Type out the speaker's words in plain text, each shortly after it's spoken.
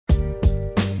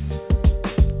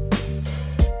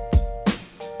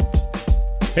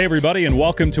Hey, everybody, and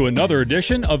welcome to another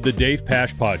edition of the Dave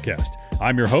Pasch Podcast.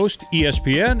 I'm your host,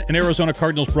 ESPN and Arizona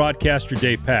Cardinals broadcaster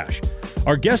Dave Pasch.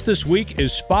 Our guest this week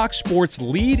is Fox Sports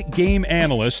lead game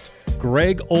analyst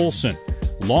Greg Olsen.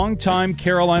 Longtime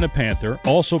Carolina Panther,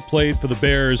 also played for the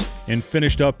Bears and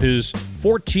finished up his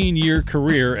 14-year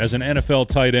career as an NFL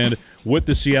tight end with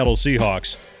the Seattle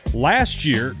Seahawks. Last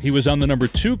year, he was on the number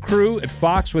 2 crew at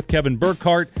Fox with Kevin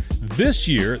Burkhardt. This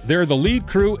year, they're the lead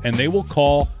crew, and they will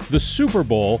call the Super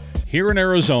Bowl here in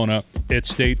Arizona at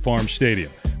State Farm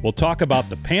Stadium. We'll talk about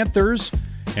the Panthers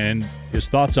and his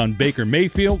thoughts on Baker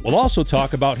Mayfield. We'll also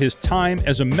talk about his time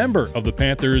as a member of the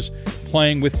Panthers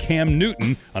playing with Cam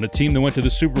Newton on a team that went to the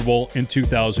Super Bowl in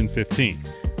 2015.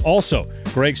 Also,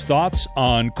 Greg's thoughts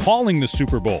on calling the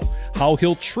Super Bowl, how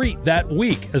he'll treat that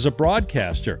week as a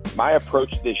broadcaster. My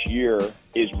approach this year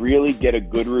is really get a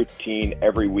good routine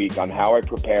every week on how I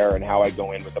prepare and how I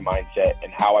go in with the mindset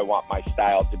and how I want my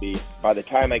style to be. By the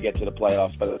time I get to the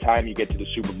playoffs, by the time you get to the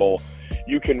Super Bowl,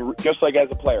 you can, just like as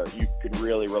a player, you can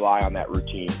really rely on that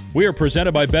routine. We are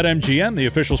presented by BetMGM, the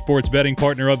official sports betting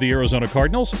partner of the Arizona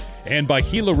Cardinals, and by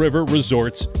Gila River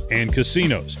Resorts and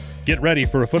Casinos. Get ready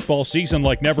for a football season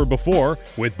like never before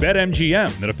with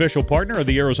BetMGM, an official partner of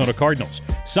the Arizona Cardinals.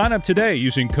 Sign up today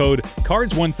using code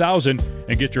CARDS1000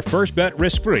 and get your first bet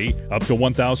risk-free up to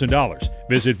 $1,000.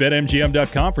 Visit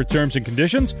BetMGM.com for terms and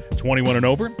conditions. 21 and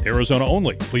over, Arizona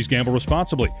only. Please gamble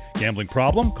responsibly. Gambling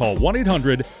problem? Call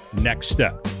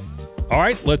 1-800-NEXT-STEP. All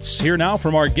right, let's hear now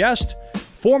from our guest,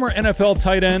 former NFL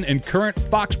tight end and current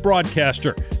Fox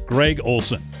broadcaster, Greg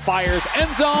Olsen. Fires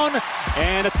end zone,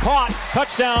 and it's caught.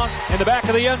 Touchdown in the back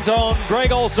of the end zone,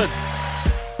 Greg Olsen.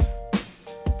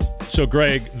 So,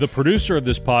 Greg, the producer of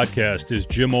this podcast is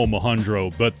Jim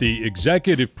O'Mahundro, but the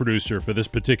executive producer for this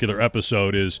particular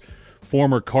episode is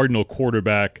former Cardinal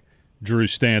quarterback Drew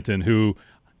Stanton, who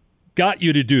got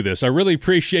you to do this. I really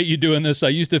appreciate you doing this. I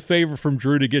used a favor from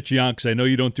Drew to get you on because I know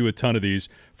you don't do a ton of these.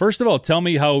 First of all, tell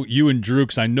me how you and Drew,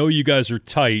 because I know you guys are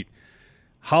tight,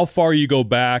 how far you go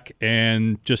back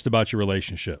and just about your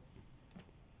relationship.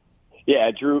 Yeah,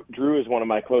 Drew is one of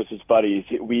my closest buddies.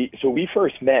 We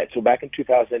first met. So back in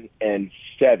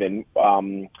 2007,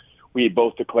 we had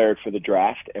both declared for the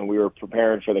draft, and we were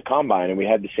preparing for the combine, and we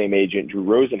had the same agent, Drew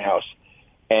Rosenhaus.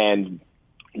 And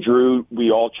Drew, we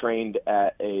all trained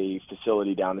at a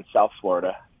facility down in South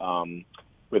Florida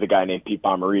with a guy named Pete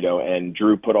Bomarito, and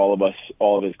Drew put all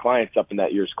of his clients up in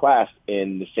that year's class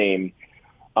in the same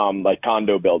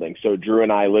condo building. So Drew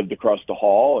and I lived across the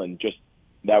hall, and just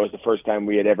that was the first time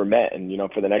we had ever met. And,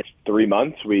 for the next 3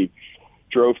 months, we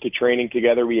drove to training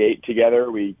together. We ate together.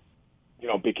 We,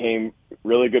 became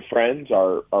really good friends.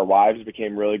 Our wives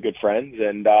became really good friends.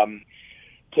 And to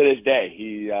this day,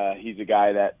 he's a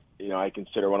guy that, I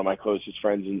consider one of my closest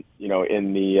friends in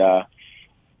the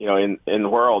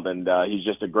world. And he's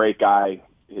just a great guy.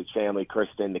 His family,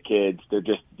 Kristen, the kids, they're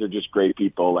just great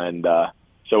people. And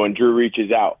so when Drew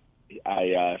reaches out,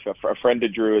 a friend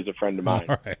of Drew is a friend of mine.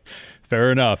 All right. Fair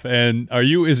enough. And are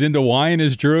you as into wine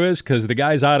as Drew is? Because the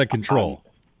guy's out of control.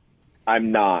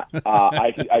 I'm not.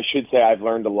 I should say I've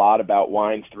learned a lot about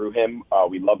wine through him.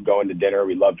 We love going to dinner.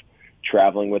 We love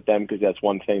traveling with them because that's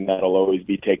one thing that'll always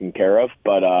be taken care of.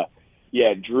 But,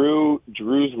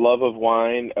 Drew's love of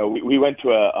wine. We went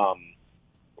to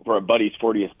for a buddy's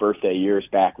 40th birthday years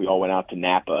back. We all went out to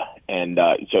Napa. And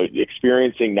so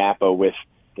experiencing Napa with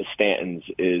the Stantons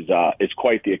is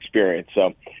quite the experience.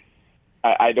 So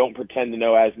I don't pretend to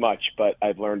know as much, but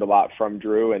I've learned a lot from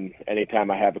Drew, and anytime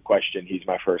I have a question, he's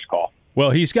my first call. Well,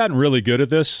 he's gotten really good at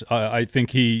this. I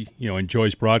think he,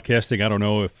 enjoys broadcasting. I don't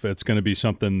know if it's going to be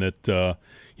something that,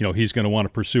 he's going to want to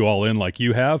pursue all in like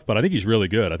you have, but I think he's really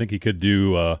good. I think he could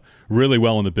do really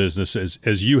well in the business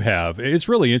as you have. It's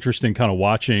really interesting kind of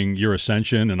watching your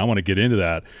ascension, and I want to get into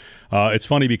that. It's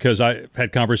funny because I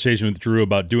had conversation with Drew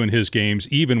about doing his games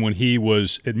even when he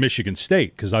was at Michigan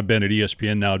State, because I've been at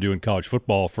ESPN now doing college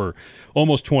football for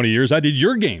almost 20 years. I did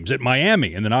your games at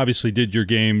Miami, and then obviously did your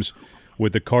games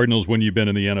with the Cardinals when you've been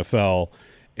in the NFL.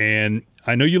 And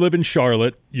I know you live in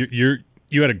Charlotte.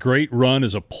 You had a great run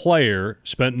as a player,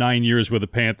 spent 9 years with the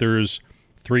Panthers,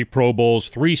 3 Pro Bowls,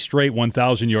 3 straight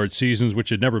 1,000-yard seasons, which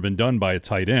had never been done by a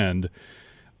tight end.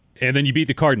 And then you beat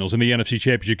the Cardinals in the NFC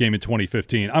Championship game in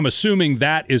 2015. I'm assuming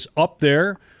that is up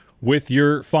there with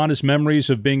your fondest memories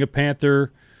of being a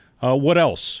Panther. What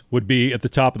else would be at the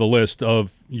top of the list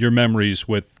of your memories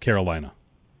with Carolina?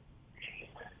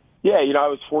 Yeah, I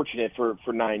was fortunate for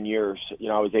 9 years.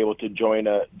 I was able to join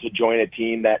a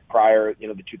team that prior,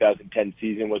 the 2010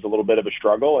 season was a little bit of a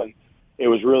struggle, and it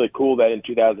was really cool that in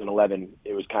 2011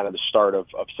 it was kind of the start of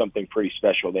something pretty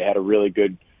special. They had a really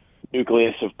good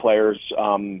nucleus of players,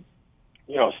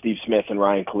 Steve Smith and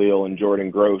Ryan Khalil and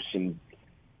Jordan Gross and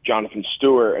Jonathan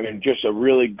Stewart. I mean, just a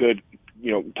really good,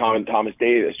 Tom and Thomas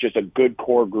Davis, just a good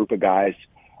core group of guys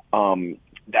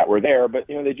that were there. But,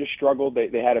 they just struggled.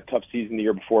 They had a tough season the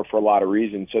year before for a lot of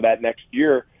reasons. So that next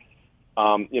year,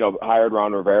 hired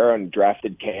Ron Rivera and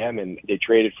drafted Cam, and they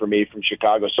traded for me from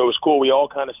Chicago. So it was cool. We all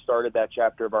kind of started that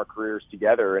chapter of our careers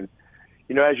together. And,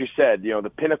 as you said,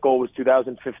 the pinnacle was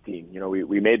 2015.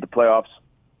 We made the playoffs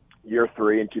year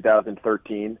 3 in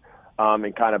 2013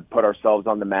 and kind of put ourselves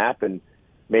on the map and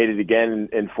made it again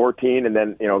in 14, and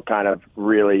then, kind of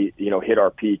really, hit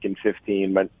our peak in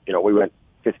 15. But, we went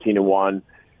 15-1.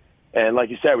 And like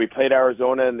you said, we played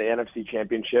Arizona in the NFC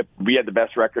Championship. We had the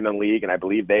best record in the league, and I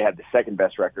believe they had the second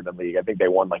best record in the league. I think they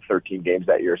won like 13 games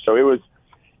that year. So it was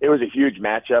a huge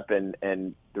matchup,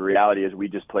 and the reality is we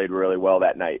just played really well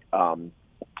that night.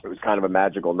 It was kind of a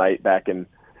magical night back in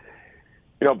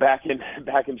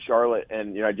Charlotte,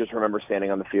 and I just remember standing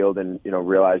on the field and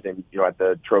realizing at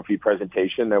the trophy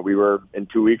presentation that in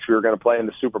 2 weeks we were going to play in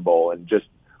the Super Bowl, and just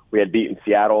we had beaten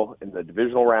Seattle in the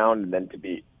divisional round, and then to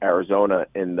beat Arizona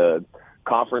in the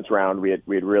conference round, we had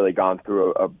really gone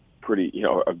through a pretty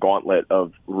a gauntlet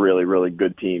of really, really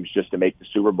good teams just to make the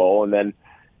Super Bowl, and then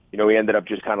we ended up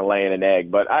just kind of laying an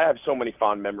egg. But I have so many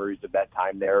fond memories of that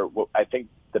time there. I think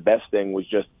the best thing was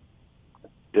just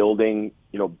building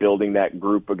that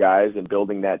group of guys and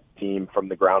building that team from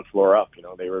the ground floor up.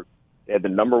 They had the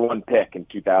number 1 pick in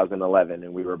 2011,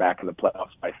 and we were back in the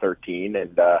playoffs by 13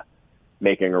 and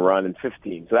making a run in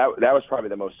 15. So that was probably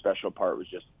the most special part, was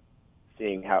just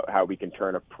seeing how we can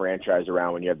turn a franchise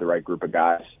around when you have the right group of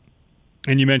guys.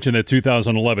 And you mentioned that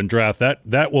 2011 draft.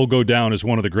 That will go down as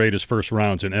one of the greatest first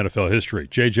rounds in NFL history.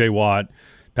 J.J. Watt,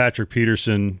 Patrick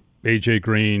Peterson, A.J.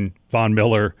 Green, Von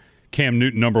Miller, Cam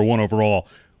Newton, number 1 overall.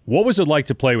 What was it like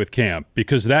to play with Cam?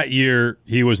 Because that year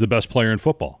he was the best player in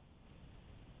football.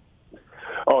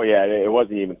 Oh, yeah, it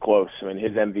wasn't even close. I mean,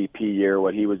 his MVP year,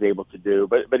 what he was able to do.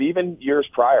 But even years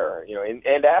prior,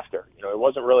 and after, it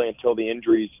wasn't really until the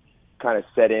injuries kind of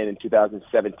set in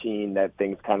 2017 that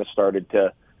things kind of started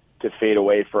to fade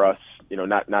away for us,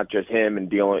 not just him and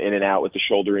dealing in and out with the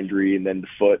shoulder injury and then the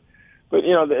foot. But,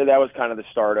 that was kind of the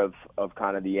start of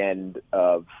kind of the end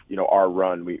of, our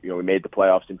run. We made the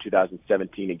playoffs in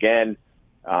 2017 again,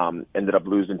 ended up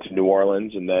losing to New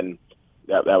Orleans, and then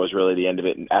that was really the end of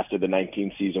it. And after the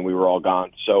 19th season, we were all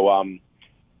gone. So,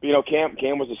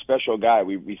 Cam was a special guy.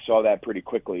 We saw that pretty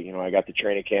quickly. I got to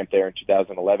training camp there in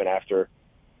 2011 after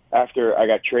I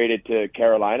got traded to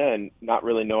Carolina and not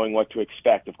really knowing what to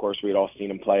expect. Of course, we had all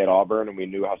seen him play at Auburn, and we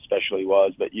knew how special he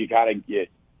was. But you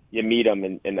meet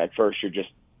him, and at first you're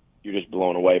just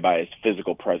blown away by his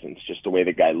physical presence, just the way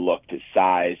the guy looked, his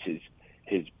size, his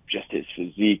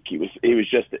physique. He was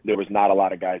just, there was not a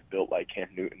lot of guys built like Cam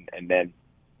Newton, and then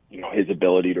his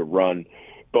ability to run,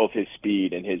 both his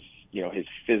speed and his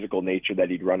physical nature that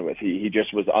he'd run with. He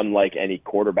just was unlike any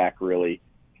quarterback really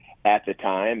at the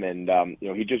time, and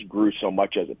he just grew so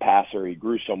much as a passer. He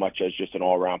grew so much as just an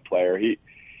all-around player.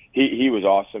 He was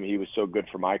awesome. He was so good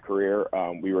for my career.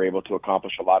 We were able to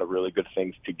accomplish a lot of really good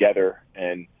things together.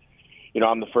 And,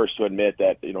 I'm the first to admit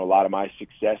that, a lot of my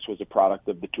success was a product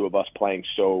of the two of us playing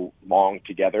so long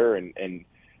together and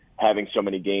having so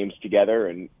many games together,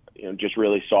 and, just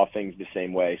really saw things the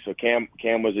same way. So Cam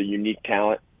was a unique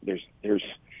talent. There's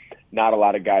not a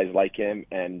lot of guys like him,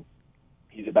 and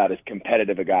he's about as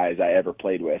competitive a guy as I ever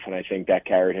played with. And I think that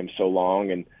carried him so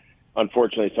long. And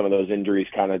unfortunately, some of those injuries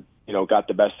kind of, got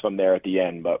the best from there at the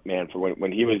end. But, man, for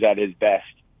when he was at his best,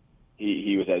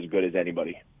 he was as good as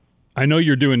anybody. I know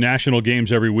you're doing national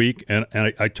games every week, and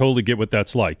I totally get what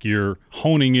that's like. You're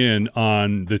honing in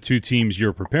on the two teams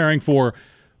you're preparing for,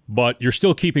 but you're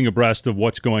still keeping abreast of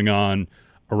what's going on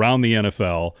around the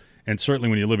NFL. And certainly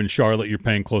when you live in Charlotte, you're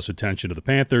paying close attention to the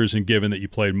Panthers, and given that you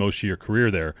played most of your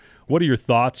career there. What are your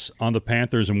thoughts on the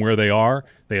Panthers and where they are?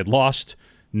 They had lost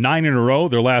 9 in a row.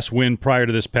 Their last win prior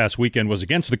to this past weekend was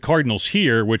against the Cardinals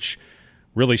here, which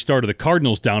really started the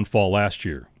Cardinals' downfall last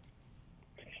year.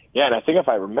 Yeah, and I think if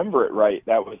I remember it right,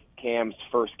 that was Cam's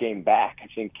first game back. I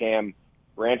think Cam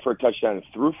ran for a touchdown and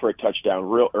threw for a touchdown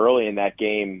real early in that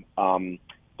game.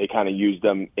 They kind of used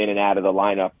them in and out of the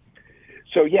lineup.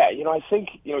 So, yeah, I think,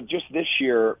 just this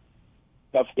year,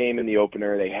 tough game in the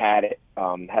opener. They had it,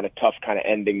 had a tough kind of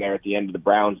ending there at the end of the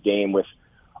Browns game with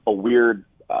a weird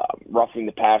roughing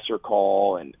the passer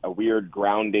call and a weird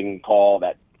grounding call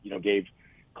that, gave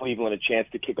Cleveland a chance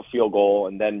to kick a field goal,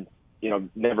 and then,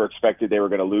 never expected they were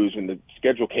going to lose. When the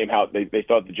schedule came out, they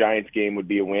thought the Giants game would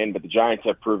be a win, but the Giants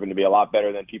have proven to be a lot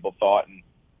better than people thought. And,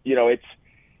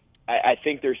 I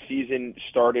think their season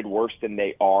started worse than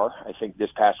they are. I think this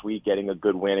past week getting a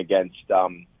good win against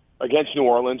New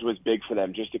Orleans was big for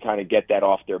them, just to kind of get that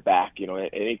off their back. You know,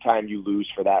 anytime you lose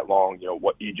for that long, you know,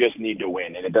 what you just need to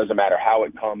win, and it doesn't matter how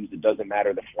it comes, it doesn't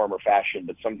matter the form or fashion,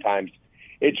 but sometimes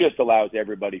it just allows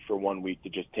everybody for 1 week to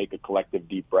just take a collective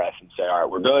deep breath and say, all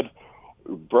right, we're good.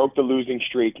 We broke the losing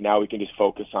streak. Now we can just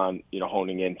focus on, you know,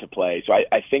 honing in to play. So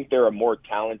I think they're a more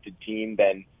talented team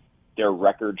than their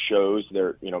record shows.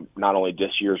 They're, you know, not only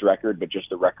this year's record, but just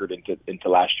the record into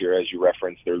last year, as you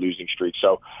referenced, their losing streak.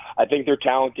 So I think they're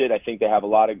talented. I think they have a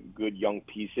lot of good young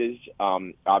pieces.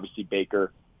 Obviously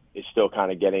Baker is still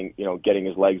kind of getting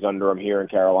his legs under him here in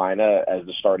Carolina as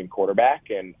the starting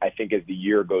quarterback. And I think as the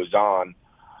year goes on,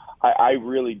 I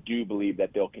really do believe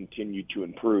that they'll continue to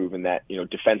improve, and that, you know,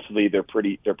 defensively they're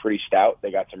pretty stout.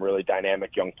 They got some really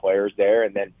dynamic young players there.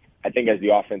 And then I think as the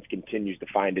offense continues to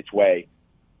find its way,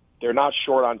 they're not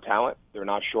short on talent. They're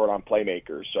not short on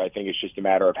playmakers. So I think it's just a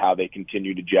matter of how they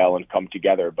continue to gel and come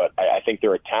together. But I think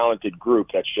they're a talented group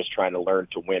that's just trying to learn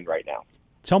to win right now.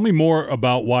 Tell me more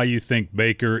about why you think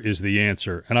Baker is the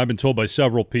answer. And I've been told by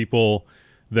several people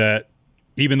that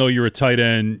even though you're a tight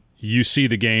end, you see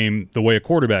the game the way a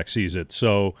quarterback sees it.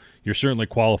 So you're certainly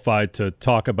qualified to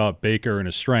talk about Baker and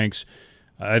his strengths.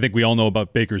 I think we all know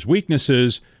about Baker's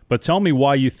weaknesses, but tell me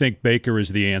why you think Baker is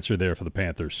the answer there for the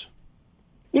Panthers.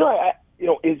 You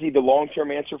know, is he the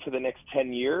long-term answer for the next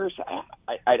 10 years?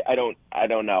 I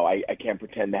don't know. I can't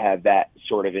pretend to have that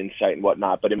sort of insight and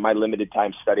whatnot, but in my limited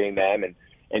time studying them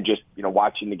and just, you know,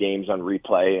 watching the games on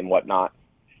replay and whatnot,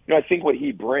 you know, I think what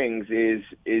he brings is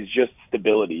just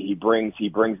stability. He brings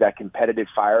that competitive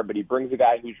fire, but he brings a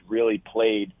guy who's really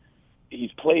played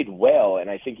well, and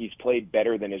I think he's played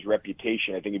better than his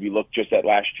reputation. I think if you look just at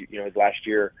his last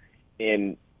year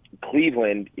in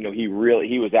Cleveland, you know, he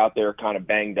was out there kind of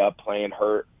banged up, playing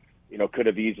hurt. You know, could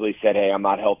have easily said, hey, I'm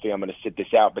not healthy, I'm going to sit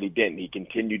this out, but he didn't. He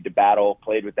continued to battle,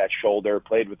 played with that shoulder,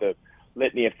 played with a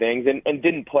litany of things, and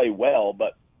didn't play well,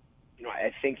 but you know,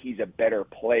 I think he's a better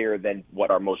player than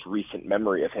what our most recent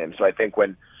memory of him. So I think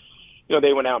when, you know,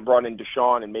 they went out and brought in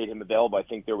Deshaun and made him available, I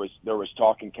think there was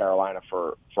talk in Carolina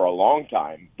for a long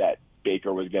time that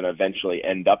Baker was going to eventually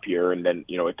end up here. And then,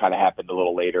 you know, it kind of happened a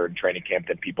little later in training camp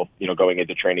than people, you know, going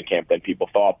into training camp than people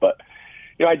thought. But,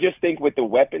 you know, I just think with the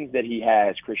weapons that he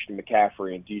has, Christian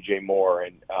McCaffrey and DJ Moore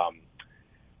and,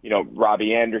 you know,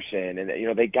 Robbie Anderson, and, you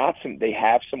know, they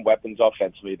have some weapons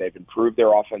offensively. They've improved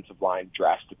their offensive line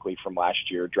drastically from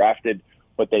last year, drafted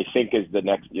what they think is the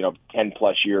next, you know,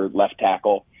 10-plus year left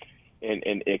tackle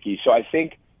in Ickey. So I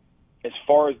think as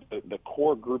far as the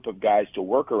core group of guys to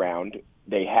work around,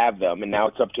 they have them, and now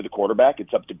it's up to the quarterback.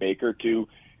 It's up to Baker to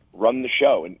run the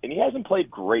show. And he hasn't played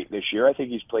great this year. I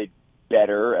think he's played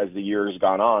better as the year has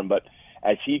gone on, but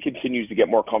as he continues to get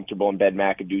more comfortable in Ben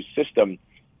McAdoo's system,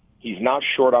 he's not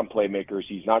short on playmakers.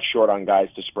 He's not short on guys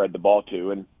to spread the ball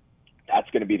to, and that's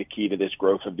going to be the key to this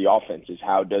growth of the offense is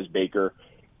how does Baker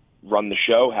run the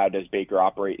show? How does Baker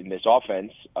operate in this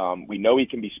offense? We know he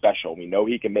can be special. We know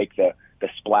he can make the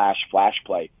flash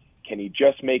play. Can he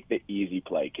just make the easy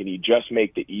play? Can he just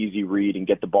make the easy read and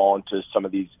get the ball into some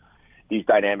of these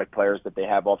dynamic players that they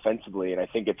have offensively? And I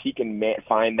think if he can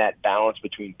find that balance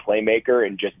between playmaker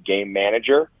and just game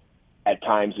manager, at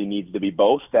times he needs to be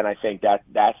both, then I think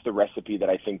that's the recipe that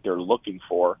I think they're looking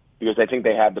for, because I think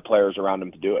they have the players around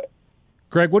him to do it.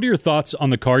 Greg, what are your thoughts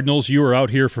on the Cardinals? You were out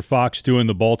here for Fox doing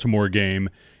the Baltimore game,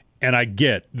 and I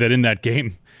get that in that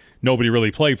game nobody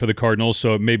really played for the Cardinals,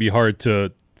 so it may be hard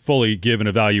to fully give an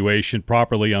evaluation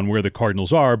properly on where the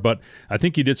Cardinals are, but I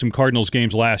think you did some Cardinals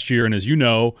games last year, and as you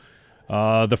know,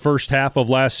 the first half of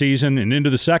last season and into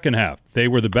the second half, they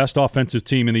were the best offensive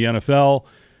team in the NFL.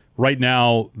 Right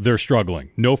now, they're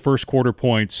struggling. No first quarter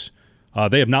points.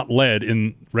 They have not led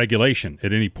in regulation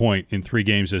at any point in 3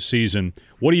 games this season.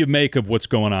 What do you make of what's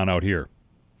going on out here?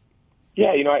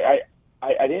 Yeah, you know, I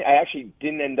actually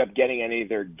didn't end up getting any of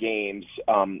their games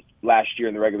last year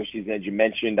in the regular season. As you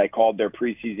mentioned, I called their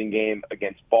preseason game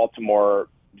against Baltimore.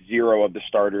 0 of the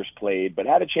starters played, but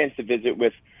had a chance to visit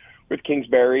with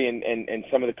Kingsbury and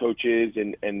some of the coaches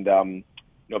and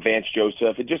you know, Vance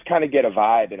Joseph, and just kind of get a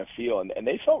vibe and a feel. And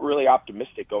they felt really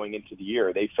optimistic going into the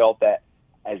year. They felt that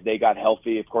as they got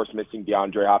healthy, of course, missing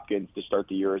DeAndre Hopkins to start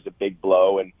the year is a big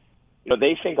blow. And, you know,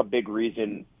 they think a big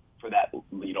reason for that,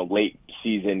 you know, late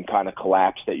season kind of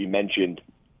collapse that you mentioned,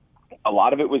 a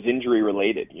lot of it was injury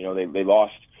related. You know, they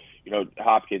lost, you know,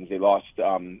 Hopkins. They lost, you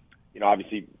know,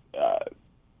 obviously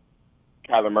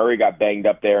Kyler Murray got banged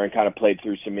up there and kind of played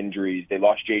through some injuries. They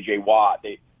lost J.J. Watt.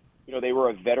 they were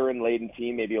a veteran-laden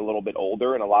team, maybe a little bit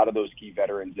older, and a lot of those key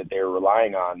veterans that they were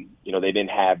relying on, they didn't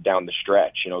have down the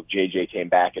stretch. JJ came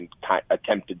back and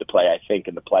attempted to play, I think,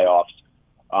 in the playoffs,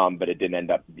 but it didn't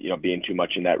end up, being too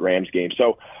much in that Rams game.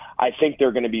 So I think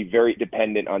they're going to be very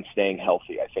dependent on staying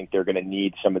healthy. I think they're going to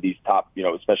need some of these top,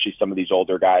 especially some of these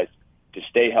older guys to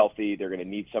stay healthy. They're going to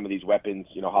need some of these weapons,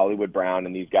 Hollywood Brown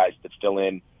and these guys to fill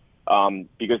in,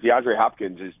 because DeAndre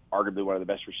Hopkins is arguably one of the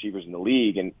best receivers in the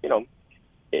league, and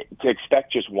to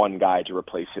expect just one guy to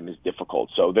replace him is difficult.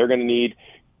 So they're going to need,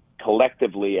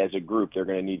 collectively as a group, they're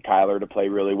going to need Kyler to play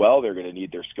really well. They're going to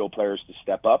need their skill players to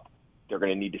step up. They're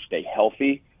going to need to stay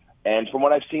healthy. And from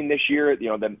what I've seen this year,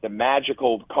 the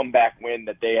magical comeback win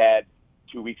that they had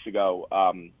 2 weeks ago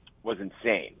was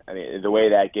insane. I mean, the way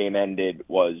that game ended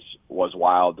was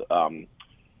wild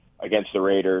against the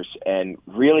Raiders. And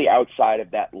really outside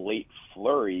of that late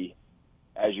flurry,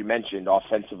 as you mentioned,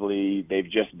 offensively, they've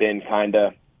just been kind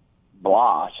of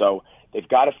blah. So they've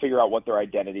got to figure out what their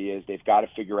identity is. They've got to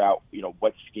figure out,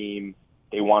 what scheme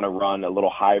they want to run, a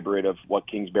little hybrid of what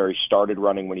Kingsbury started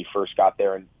running when he first got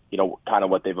there and, kind of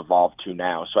what they've evolved to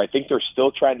now. So I think they're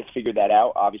still trying to figure that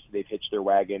out. Obviously, they've hitched their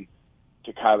wagon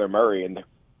to Kyler Murray, and,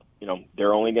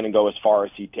 they're only going to go as far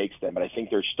as he takes them. But I think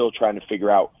they're still trying to figure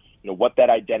out, what that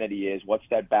identity is, what's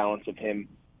that balance of him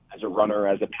as a runner,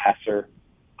 as a passer.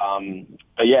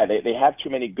 But yeah, they have too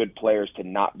many good players to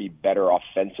not be better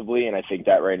offensively, and I think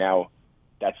that right now,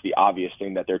 that's the obvious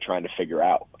thing that they're trying to figure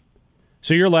out.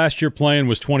 So your last year playing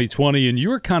was 2020, and you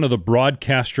were kind of the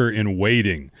broadcaster in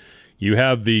waiting. You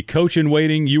have the coach in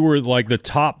waiting. You were like the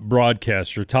top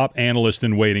broadcaster, top analyst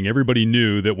in waiting. Everybody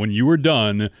knew that when you were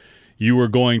done, you were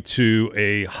going to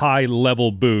a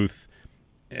high-level booth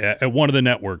at one of the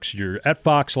networks. You're at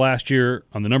Fox last year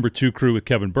on the number 2 crew with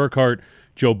Kevin Burkhardt.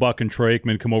 Joe Buck and Troy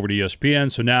Aikman come over to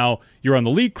ESPN. So now you're on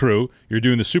the lead crew. You're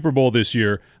doing the Super Bowl this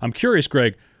year. I'm curious,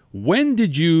 Greg, when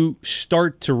did you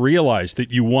start to realize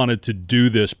that you wanted to do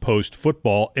this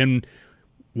post-football? And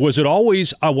was it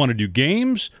always, I want to do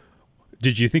games?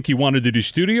 Did you think you wanted to do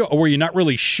studio, or were you not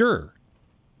really sure?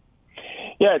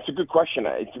 Yeah, it's a good question.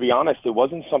 To be honest, it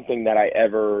wasn't something that I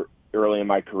ever, early in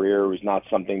my career, was not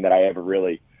something that I ever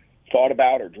really thought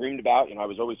about or dreamed about. I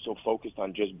was always so focused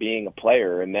on just being a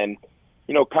player. And then,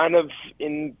 kind of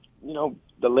in,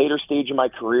 the later stage of my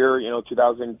career,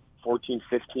 2014,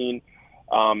 15,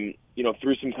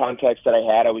 through some contacts that I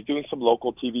had, I was doing some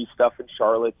local TV stuff in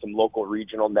Charlotte, some local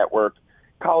regional network,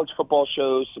 college football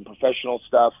shows, some professional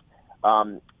stuff.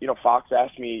 Fox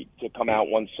asked me to come out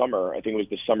one summer. I think it was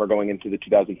the summer going into the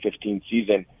 2015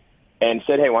 season, and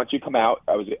said, "Hey, why don't you come out?"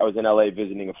 I was in LA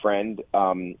visiting a friend,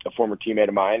 a former teammate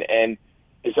of mine, and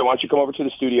they said, "Why don't you come over to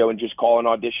the studio and just call an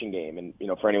audition game?"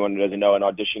 And for anyone who doesn't know, an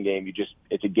audition game,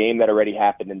 it's a game that already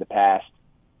happened in the past.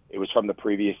 It was from the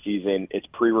previous season. It's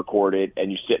pre-recorded,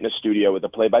 and you sit in a studio with a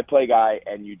play-by-play guy,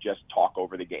 and you just talk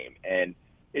over the game. And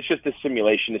it's just a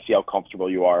simulation to see how comfortable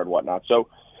you are and whatnot. So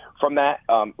from that,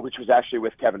 which was actually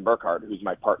with Kevin Burkhardt, who's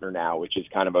my partner now, which is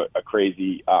kind of a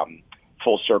crazy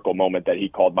full circle moment that he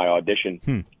called my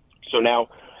audition. So now,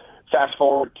 fast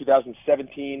forward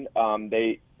 2017,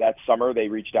 that summer they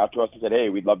reached out to us and said, "Hey,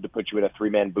 we'd love to put you in a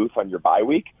 3-man booth on your bye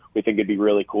week. We think it'd be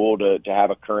really cool to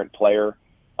have a current player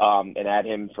and add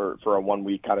him for a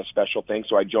 1-week kind of special thing."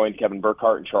 So I joined Kevin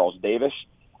Burkhardt and Charles Davis.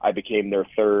 I became their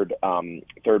third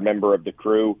member of the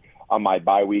crew on my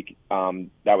bye week.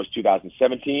 That was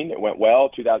 2017. It went well.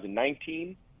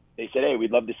 2019, they said, "Hey,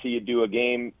 we'd love to see you do a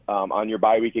game on your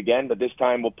bye week again, but this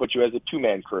time we'll put you as a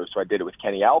 2-man crew." So I did it with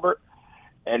Kenny Albert.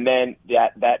 And then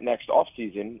that next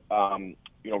offseason,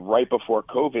 right before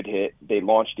COVID hit, they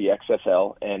launched the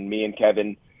XFL, and me and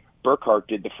Kevin Burkhardt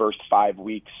did the first 5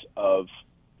 weeks of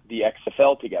the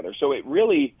XFL together. So it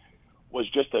really was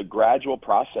just a gradual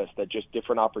process that just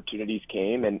different opportunities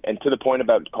came. And to the point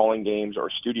about calling games or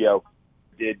studio,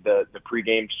 did the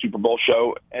pregame Super Bowl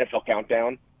show, NFL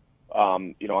Countdown,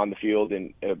 on the field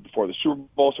and before the Super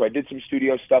Bowl. So I did some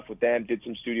studio stuff with them, did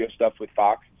some studio stuff with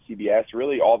Fox, CBS,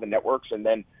 really all the networks, and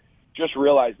then just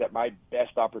realized that my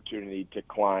best opportunity to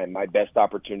climb, my best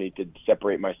opportunity to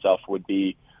separate myself would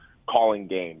be calling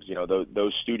games.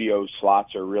 Those studio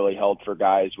slots are really held for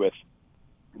guys with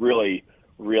really,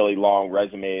 really long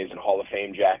resumes and Hall of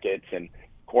Fame jackets and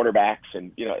quarterbacks.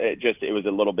 And, it was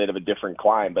a little bit of a different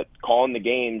climb, but calling the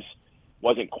games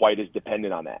wasn't quite as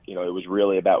dependent on that. It was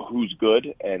really about who's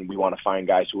good, and we want to find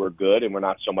guys who are good, and we're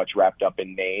not so much wrapped up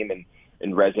in name and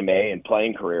resume and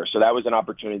playing career. So that was an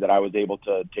opportunity that I was able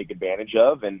to take advantage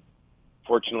of. And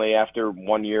fortunately, after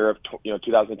 1 year of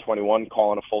 2021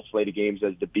 calling a full slate of games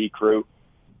as the B crew,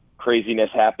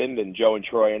 craziness happened, and Joe and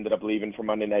Troy ended up leaving for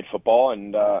Monday Night Football,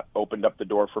 and opened up the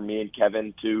door for me and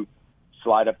Kevin to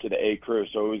slide up to the A crew.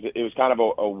 So it was kind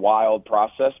of a wild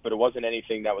process, but it wasn't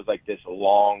anything that was like this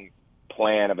long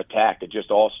plan of attack. It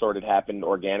just all started happening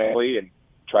organically, and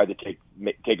tried to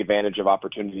take advantage of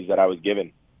opportunities that I was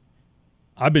given.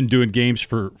 I've been doing games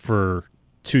for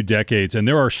 2 decades, and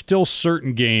there are still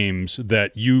certain games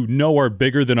that are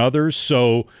bigger than others.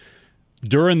 So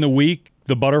during the week,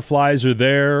 the butterflies are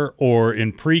there, or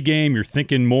in pregame, you're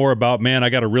thinking more about, man, I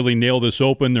got to really nail this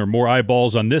open. There are more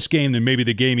eyeballs on this game than maybe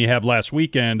the game you have last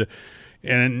weekend.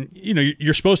 And,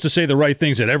 you're supposed to say the right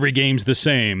things that every game's the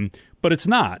same, but it's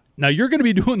not. Now, you're going to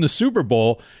be doing the Super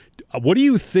Bowl. What do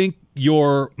you think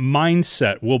your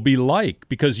mindset will be like?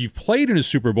 Because you've played in a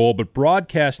Super Bowl, but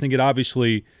broadcasting it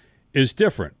obviously is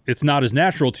different. It's not as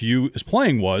natural to you as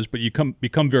playing was, but you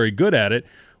become very good at it.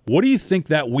 What do you think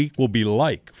that week will be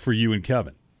like for you and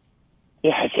Kevin?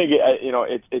 Yeah, I think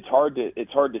it's hard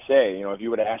to say. If you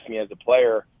would have asked me as a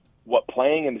player what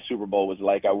playing in the Super Bowl was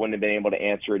like, I wouldn't have been able to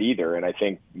answer it either. And I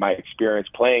think my experience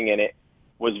playing in it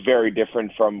was very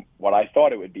different from what I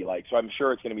thought it would be like. So I'm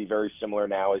sure it's going to be very similar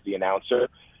now as the announcer.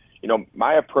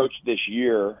 My approach this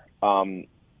year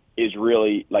is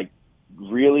really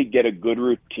get a good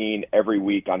routine every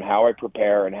week on how I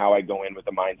prepare and how I go in with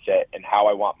the mindset and how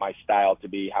I want my style to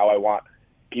be, how I want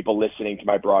people listening to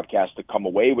my broadcast to come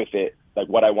away with it, like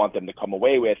what I want them to come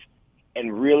away with,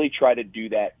 and really try to do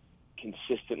that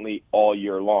consistently all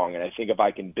year long. And I think if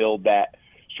I can build that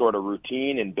sort of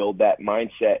routine and build that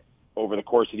mindset over the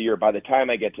course of the year, by the time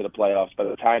I get to the playoffs, by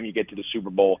the time you get to the Super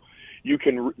Bowl, you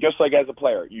can, just like as a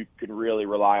player, you can really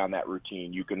rely on that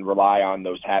routine. You can rely on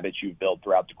those habits you've built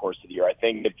throughout the course of the year. I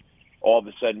think if all of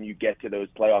a sudden you get to those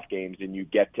playoff games and you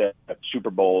get to a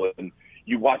Super Bowl and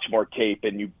you watch more tape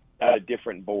and you have a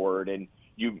different board and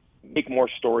you make more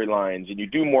storylines and you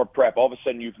do more prep, all of a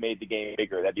sudden you've made the game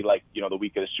bigger. That'd be like, the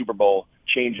week of the Super Bowl,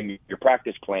 changing your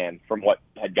practice plan from what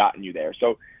had gotten you there.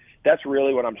 So that's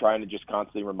really what I'm trying to just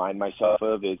constantly remind myself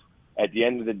of, is at the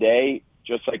end of the day,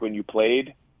 just like when you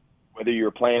played, whether you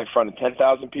were playing in front of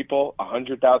 10,000 people,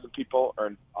 100,000 people,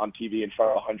 or on TV in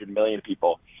front of 100 million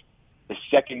people, the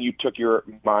second you took your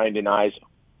mind and eyes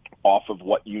off of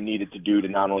what you needed to do to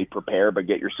not only prepare but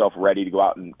get yourself ready to go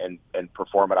out and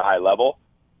perform at a high level,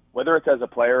 whether it's as a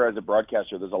player or as a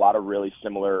broadcaster, there's a lot of really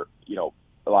similar,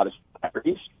 a lot of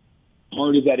similarities.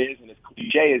 Hard as that is, and as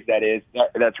cliche as that is,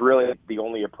 that's really the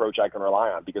only approach I can rely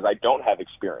on, because I don't have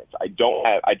experience. I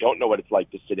don't know what it's like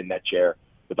to sit in that chair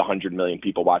with 100 million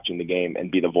people watching the game and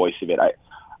be the voice of it.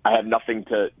 I have nothing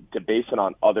to base it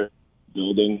on other than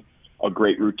building a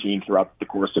great routine throughout the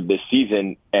course of this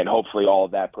season, and hopefully all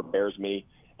of that prepares me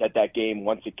that game,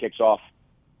 once it kicks off,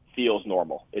 feels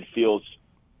normal. It feels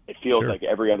sure. Like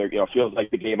every other, it feels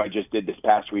like the game I just did this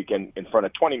past weekend in front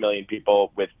of 20 million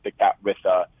people with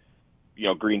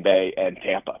Green Bay and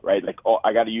Tampa, right? Like,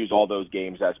 I got to use all those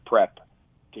games as prep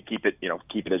to keep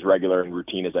it as regular and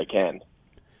routine as I can.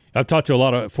 I've talked to a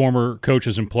lot of former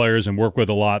coaches and players and work with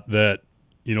a lot that,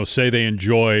 say they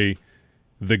enjoy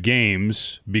the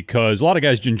games because a lot of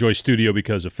guys enjoy studio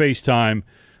because of FaceTime.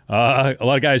 A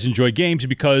lot of guys enjoy games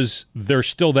because there's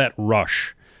still that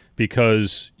rush,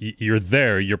 because you're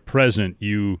there, you're present,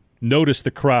 you notice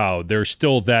the crowd. There's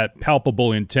still that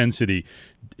palpable intensity.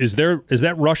 Is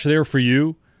that rush there for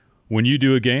you when you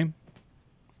do a game?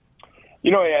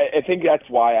 I think that's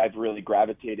why I've really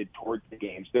gravitated towards the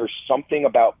games. There's something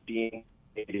about being in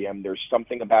the stadium. There's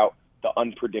something about the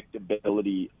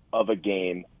unpredictability of a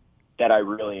game that I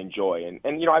really enjoy.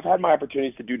 And I've had my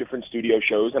opportunities to do different studio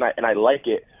shows, and I like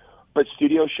it. But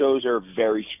studio shows are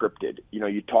very scripted.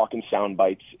 You talk in sound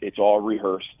bites. It's all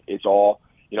rehearsed. It's all,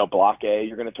 Block A,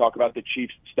 you're going to talk about the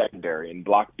Chiefs secondary. In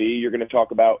Block B, you're going to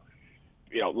talk about,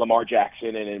 Lamar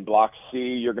Jackson. And in Block C,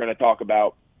 you're going to talk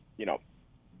about,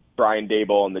 Brian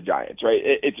Daboll and the Giants, right?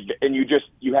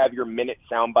 You have your minute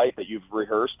soundbite that you've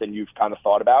rehearsed and you've kind of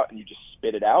thought about, and you just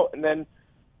spit it out, and then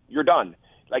you're done.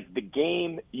 Like the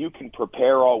game, you can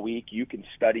prepare all week, you can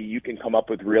study, you can come up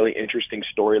with really interesting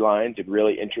storylines and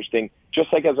really interesting,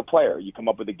 just like as a player, you come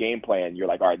up with a game plan. You're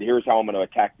like, all right, here's how I'm going to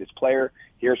attack this player.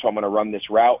 Here's how I'm going to run this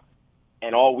route.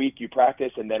 And all week you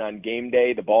practice, and then on game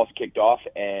day, the ball's kicked off,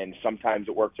 and sometimes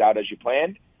it works out as you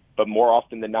planned, but more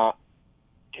often than not,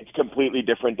 it's completely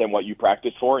different than what you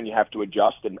practiced for, and you have to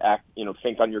adjust and act,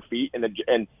 think on your feet.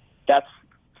 And that's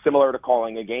similar to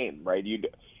calling a game, right?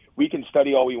 We can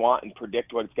study all we want and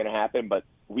predict what's going to happen, but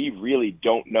we really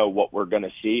don't know what we're going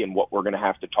to see and what we're going to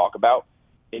have to talk about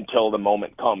until the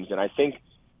moment comes. And I think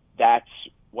that's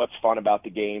what's fun about the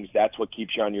games. That's what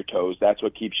keeps you on your toes. That's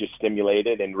what keeps you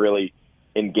stimulated and really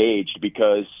engaged,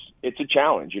 because it's a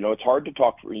challenge. It's hard to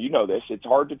talk for, this, it's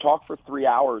hard to talk for 3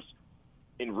 hours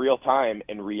in real time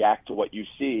and react to what you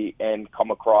see and come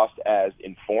across as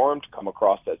informed, come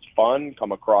across as fun,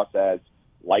 come across as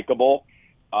likable.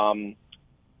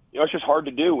 It's just hard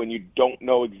to do when you don't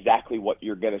know exactly what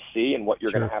you're going to see and what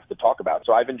you're going to have to talk about.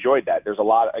 So I've enjoyed that. There's a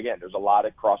lot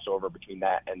of crossover between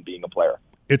that and being a player.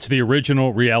 It's the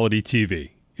original reality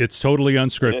TV. It's totally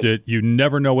unscripted. You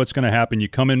never know what's going to happen. You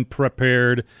come in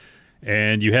prepared,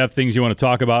 and you have things you want to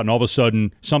talk about, and all of a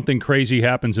sudden something crazy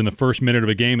happens in the first minute of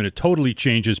a game, and it totally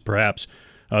changes perhaps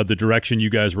the direction you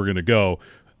guys were going to go.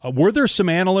 Were there some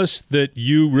analysts that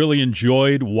you really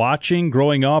enjoyed watching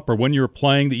growing up, or when you were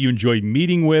playing, that you enjoyed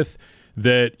meeting with,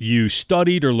 that you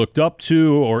studied or looked up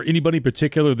to, or anybody in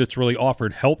particular that's really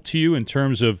offered help to you in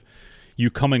terms of you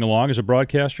coming along as a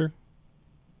broadcaster?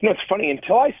 It's funny.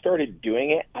 Until I started doing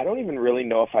it, I don't even really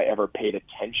know if I ever paid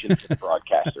attention to the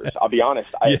broadcasters. I'll be honest.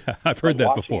 I've heard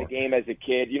that before. Watching the game as a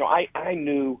kid, I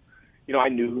knew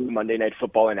who Monday Night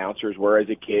Football announcers were as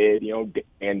a kid.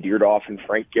 Dan Dierdorf and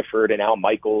Frank Gifford and Al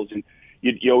Michaels, and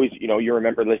you always, you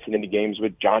remember listening to games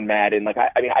with John Madden.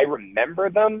 I remember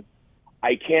them.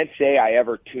 I can't say I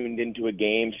ever tuned into a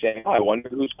game saying, "Oh, I wonder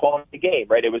who's calling the game."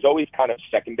 Right? It was always kind of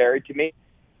secondary to me.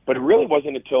 But it really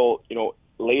wasn't until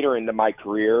later into my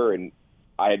career, and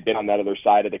I had been on that other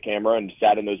side of the camera and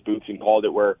sat in those booths and called it,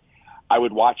 where I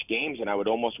would watch games and I would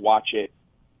almost watch it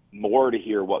more to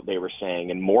hear what they were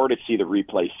saying and more to see the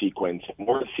replay sequence,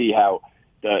 more to see how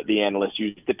the analyst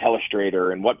used the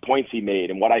telestrator and what points he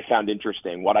made and what I found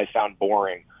interesting, what I found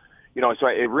boring. So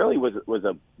it really was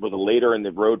a later in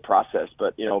the road process.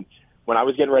 But, when I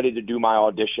was getting ready to do my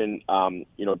audition,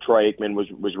 Troy Aikman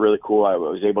was really cool. I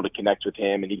was able to connect with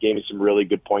him, and he gave me some really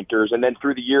good pointers. And then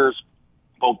through the years,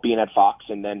 both being at Fox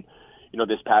and then,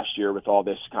 this past year with all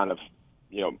this kind of,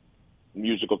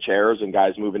 musical chairs and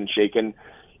guys moving and shaking,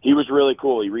 he was really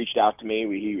cool. He reached out to me.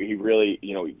 He really,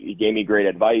 he gave me great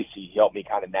advice. He helped me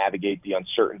kind of navigate the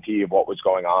uncertainty of what was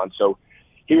going on. So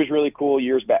he was really cool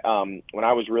years back. When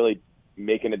I was really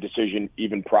making a decision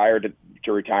even prior to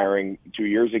retiring 2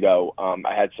 years ago,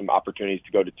 I had some opportunities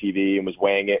to go to TV and was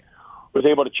weighing it. Was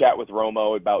able to chat with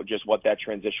Romo about just what that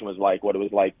transition was like, what it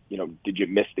was like. Did you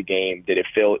miss the game? Did it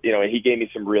feel, and he gave me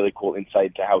some really cool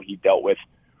insight to how he dealt with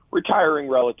retiring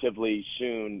relatively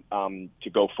soon to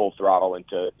go full throttle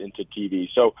into TV.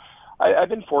 So I've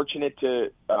been fortunate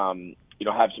to,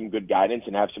 have some good guidance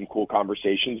and have some cool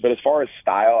conversations. But as far as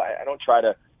style, I don't try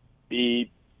to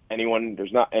be anyone.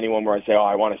 There's not anyone where I say, oh,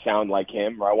 I want to sound like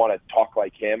him or I want to talk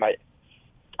like him. I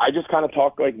just kind of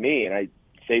talk like me, and I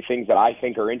say things that I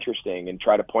think are interesting and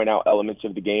try to point out elements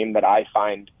of the game that I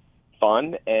find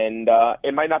fun. And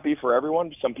it might not be for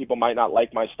everyone. Some people might not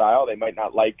like my style. They might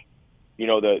not like,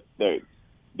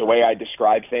 the way I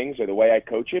describe things or the way I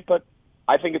coach it, but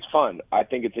I think it's fun. I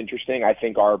think it's interesting. I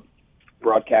think our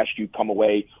broadcast, you come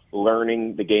away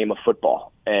learning the game of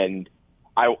football. And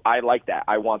I like that.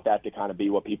 I want that to kind of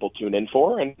be what people tune in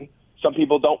for. And some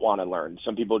people don't want to learn.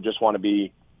 Some people just want to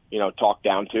be, talked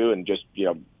down to and just,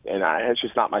 it's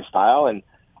just not my style. And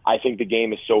I think the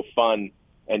game is so fun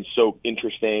and so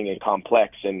interesting and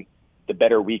complex. And the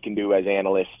better we can do as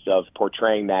analysts of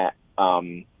portraying that,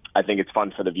 I think it's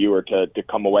fun for the viewer to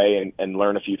come away and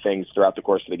learn a few things throughout the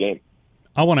course of the game.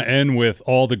 I want to end with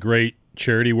all the great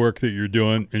charity work that you're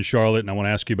doing in Charlotte, and I want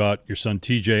to ask you about your son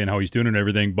TJ and how he's doing and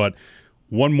everything. But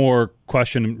one more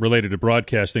question related to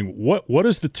broadcasting. What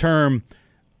is the term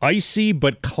icy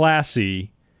but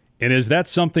classy, and is that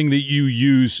something that you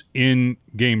use in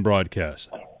game broadcasts?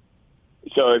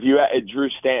 So if you Drew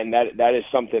Stanton, that is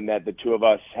something that the two of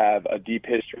us have a deep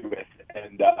history with,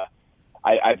 and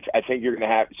I think you're going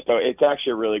to have. So it's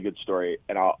actually a really good story,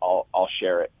 and I'll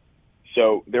share it.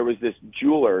 So there was this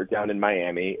jeweler down in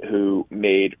Miami who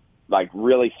made like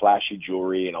really flashy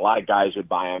jewelry, and a lot of guys would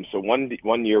buy them. So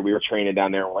one year we were training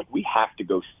down there, and we're like, we have to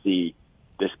go see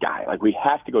this guy. Like, we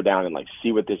have to go down and like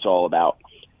see what this is all about.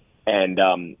 And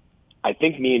I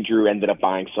think me and Drew ended up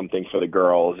buying something for the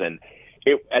girls, and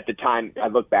at the time I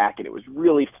look back and it was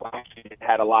really flashy. It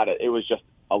had it was just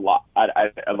a lot.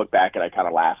 I look back and I kind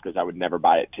of laugh because I would never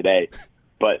buy it today.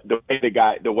 But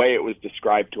the way it was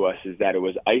described to us is that it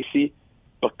was icy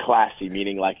but classy,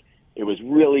 meaning like it was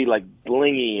really like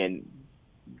blingy and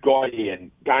gaudy and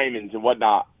diamonds and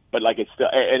whatnot. But like it's still,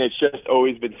 and it's just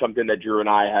always been something that Drew and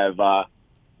I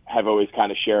have always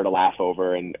kind of shared a laugh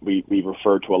over, and we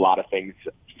refer to a lot of things,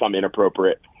 some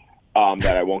inappropriate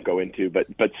that I won't go into, but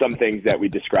some things that we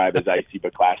describe as icy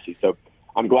but classy. So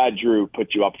I'm glad Drew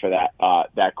put you up for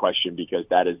that question, because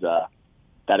that is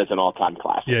an all-time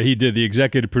classic. Yeah, he did. The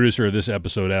executive producer of this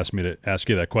episode asked me to ask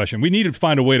you that question. We need to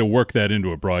find a way to work that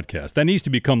into a broadcast. That needs to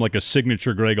become like a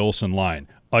signature Greg Olsen line.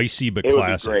 Icy but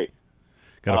classy. Would be great.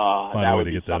 Got to find a way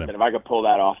to get that in. If I could pull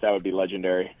that off, that would be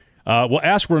legendary. Well,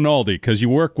 ask Rinaldi, because you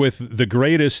work with the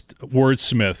greatest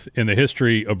wordsmith in the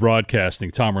history of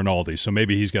broadcasting, Tom Rinaldi. So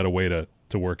maybe he's got a way to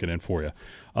work it in for you.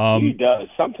 He does.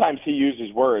 Sometimes he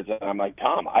uses words, and I'm like,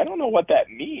 Tom, I don't know what that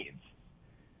means.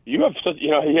 You have such,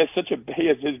 he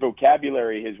has his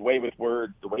vocabulary, his way with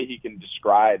words, the way he can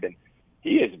describe, and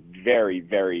he is very,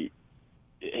 very.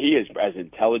 He is as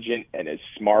intelligent and as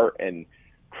smart and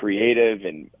creative,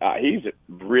 and he's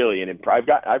really an improv.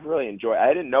 I've really enjoyed.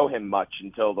 I didn't know him much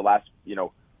until the last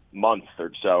month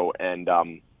or so, and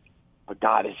but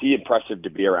God, is he impressive to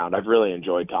be around. I've really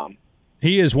enjoyed Tom.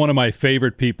 He is one of my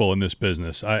favorite people in this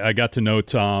business. I got to know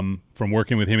Tom from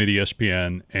working with him at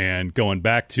ESPN, and going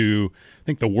back to, I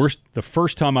think the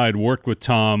first time I had worked with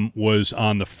Tom was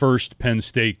on the first Penn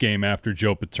State game after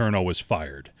Joe Paterno was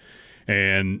fired.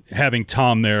 And having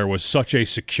Tom there was such a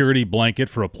security blanket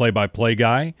for a play-by-play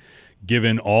guy,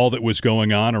 given all that was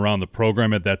going on around the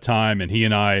program at that time. And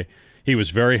he was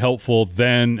very helpful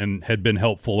then and had been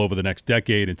helpful over the next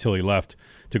decade until he left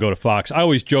to go to Fox. I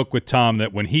always joke with Tom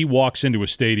that when he walks into a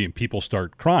stadium, people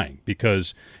start crying,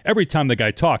 because every time the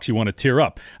guy talks, you want to tear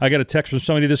up. I got a text from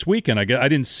somebody this weekend. I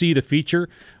didn't see the feature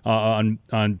on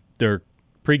their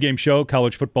pregame show,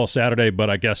 College Football Saturday, but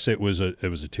I guess it was a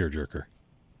tearjerker.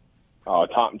 Oh,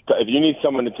 Tom! If you need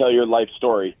someone to tell your life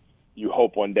story, you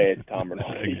hope one day it's Tom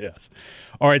Rinaldi. Yes.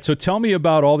 All right. So tell me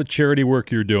about all the charity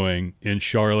work you're doing in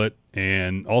Charlotte,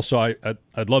 and also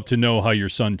I'd love to know how your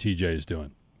son TJ is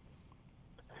doing.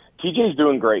 TJ's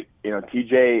doing great.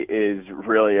 TJ is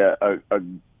really a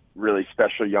really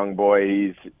special young boy.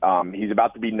 He's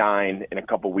about to be 9 in a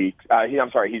couple weeks.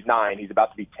 He's 9. He's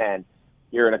about to be 10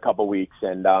 here in a couple weeks,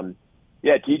 and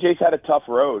TJ's had a tough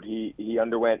road. He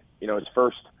underwent his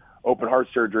first open heart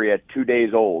surgery at 2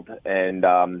 days old, and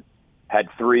had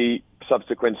 3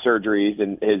 subsequent surgeries.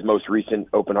 And his most recent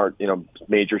open heart,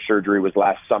 major surgery was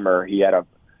last summer. He had a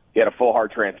full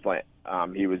heart transplant.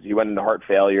 He went into heart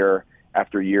failure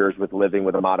after years with living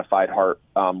with a modified heart,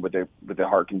 with the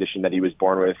heart condition that he was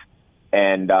born with,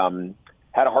 and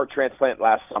had a heart transplant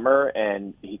last summer.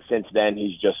 And since then,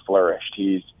 he's just flourished.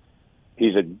 He's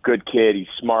a good kid. He's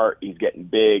smart. He's getting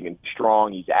big and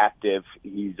strong. He's active.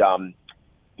 He's an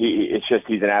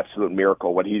absolute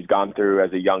miracle what he's gone through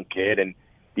as a young kid, and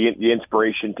the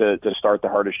inspiration to start the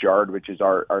Hardest Yard, which is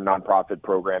our nonprofit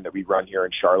program that we run here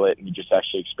in Charlotte, and we just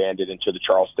actually expanded into the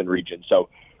Charleston region. So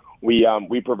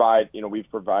we provide, we've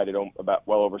provided about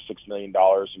well over $6 million,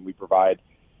 and we provide,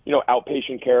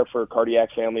 outpatient care for cardiac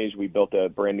families. We built a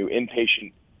brand new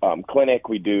inpatient clinic.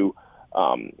 We do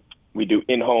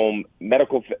in-home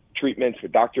medical treatments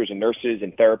with doctors and nurses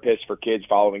and therapists for kids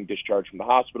following discharge from the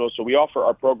hospital. So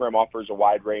our program offers a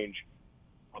wide range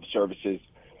of services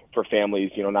for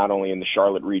families, not only in the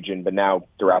Charlotte region, but now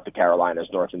throughout the Carolinas,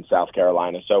 North and South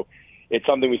Carolina. So it's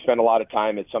something we spend a lot of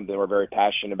time. It's something we're very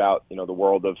passionate about, the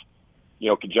world of,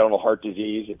 congenital heart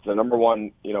disease. It's the number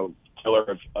one,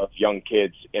 killer of young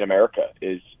kids in America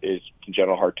is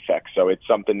congenital heart defects. So it's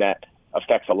something that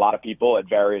affects a lot of people at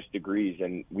various degrees,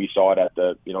 and we saw it at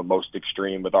the most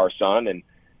extreme with our son. And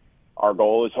our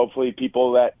goal is hopefully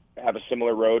people that have a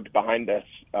similar road behind us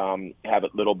have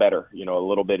it a little better, a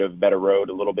little bit of better road,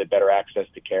 a little bit better access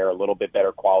to care, a little bit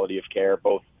better quality of care,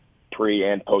 both pre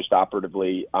and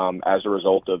post-operatively, as a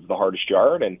result of the Hardest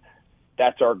Yard. And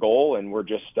that's our goal, and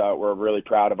we're really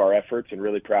proud of our efforts and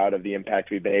really proud of the impact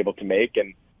we've been able to make.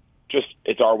 And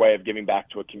it's our way of giving back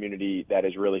to a community that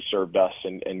has really served us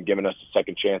and given us a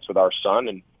second chance with our son.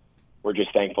 And we're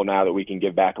just thankful now that we can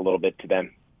give back a little bit to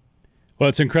them. Well,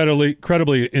 it's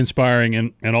incredibly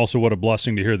inspiring, and also what a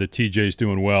blessing to hear that TJ's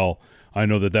doing well. I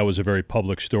know that was a very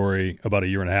public story about a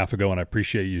year and a half ago, and I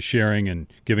appreciate you sharing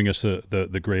and giving us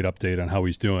the great update on how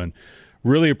he's doing.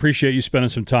 Really appreciate you spending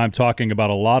some time talking about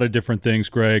a lot of different things,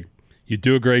 Greg. You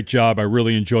do a great job. I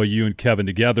really enjoy you and Kevin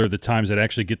together, the times that I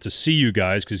actually get to see you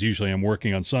guys, because usually I'm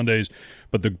working on Sundays.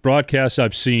 But the broadcasts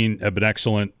I've seen have been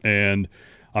excellent, and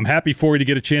I'm happy for you to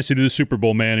get a chance to do the Super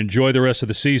Bowl, man. Enjoy the rest of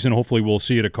the season. Hopefully we'll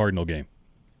see you at a Cardinal game.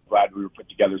 Glad we were put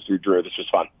together through Drew. This was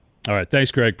fun. All right.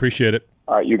 Thanks, Greg. Appreciate it.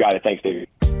 All right. You got it. Thanks, David.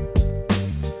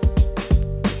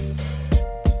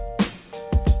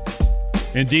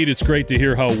 Indeed, it's great to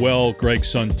hear how well Greg's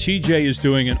son TJ is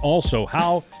doing, and also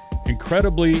how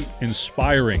incredibly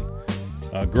inspiring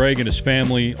Greg and his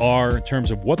family are in terms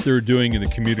of what they're doing in the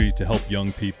community to help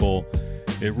young people.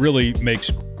 it really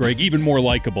makes Greg even more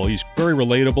likable. He's very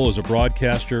relatable as a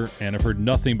broadcaster, and I've heard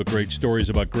nothing but great stories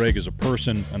about Greg as a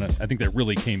person, and I think that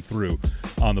really came through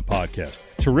on the podcast.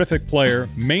 Terrific player,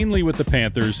 mainly with the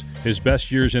Panthers. His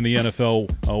best years in the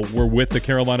NFL were with the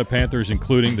Carolina Panthers,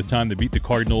 including the time they beat the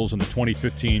Cardinals in the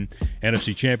 2015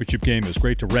 NFC Championship game. It was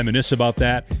great to reminisce about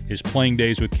that, his playing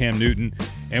days with Cam Newton,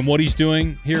 and what he's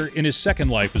doing here in his second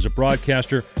life as a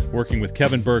broadcaster, working with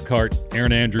Kevin Burkhardt,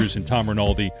 Aaron Andrews, and Tom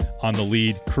Rinaldi on the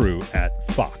lead crew at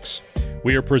Fox.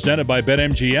 We are presented by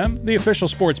BetMGM, the official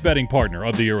sports betting partner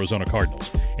of the Arizona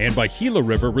Cardinals, and by Gila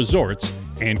River Resorts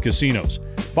and Casinos.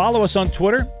 Follow us on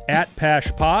Twitter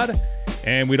 @PashPod,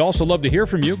 and we'd also love to hear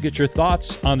from you. Get your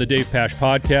thoughts on the Dave Pasch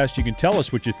podcast. You can tell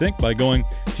us what you think by going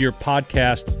to your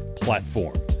podcast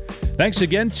platform. Thanks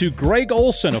again to Greg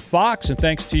Olsen of Fox, and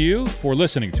thanks to you for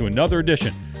listening to another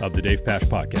edition of the Dave Pasch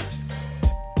podcast.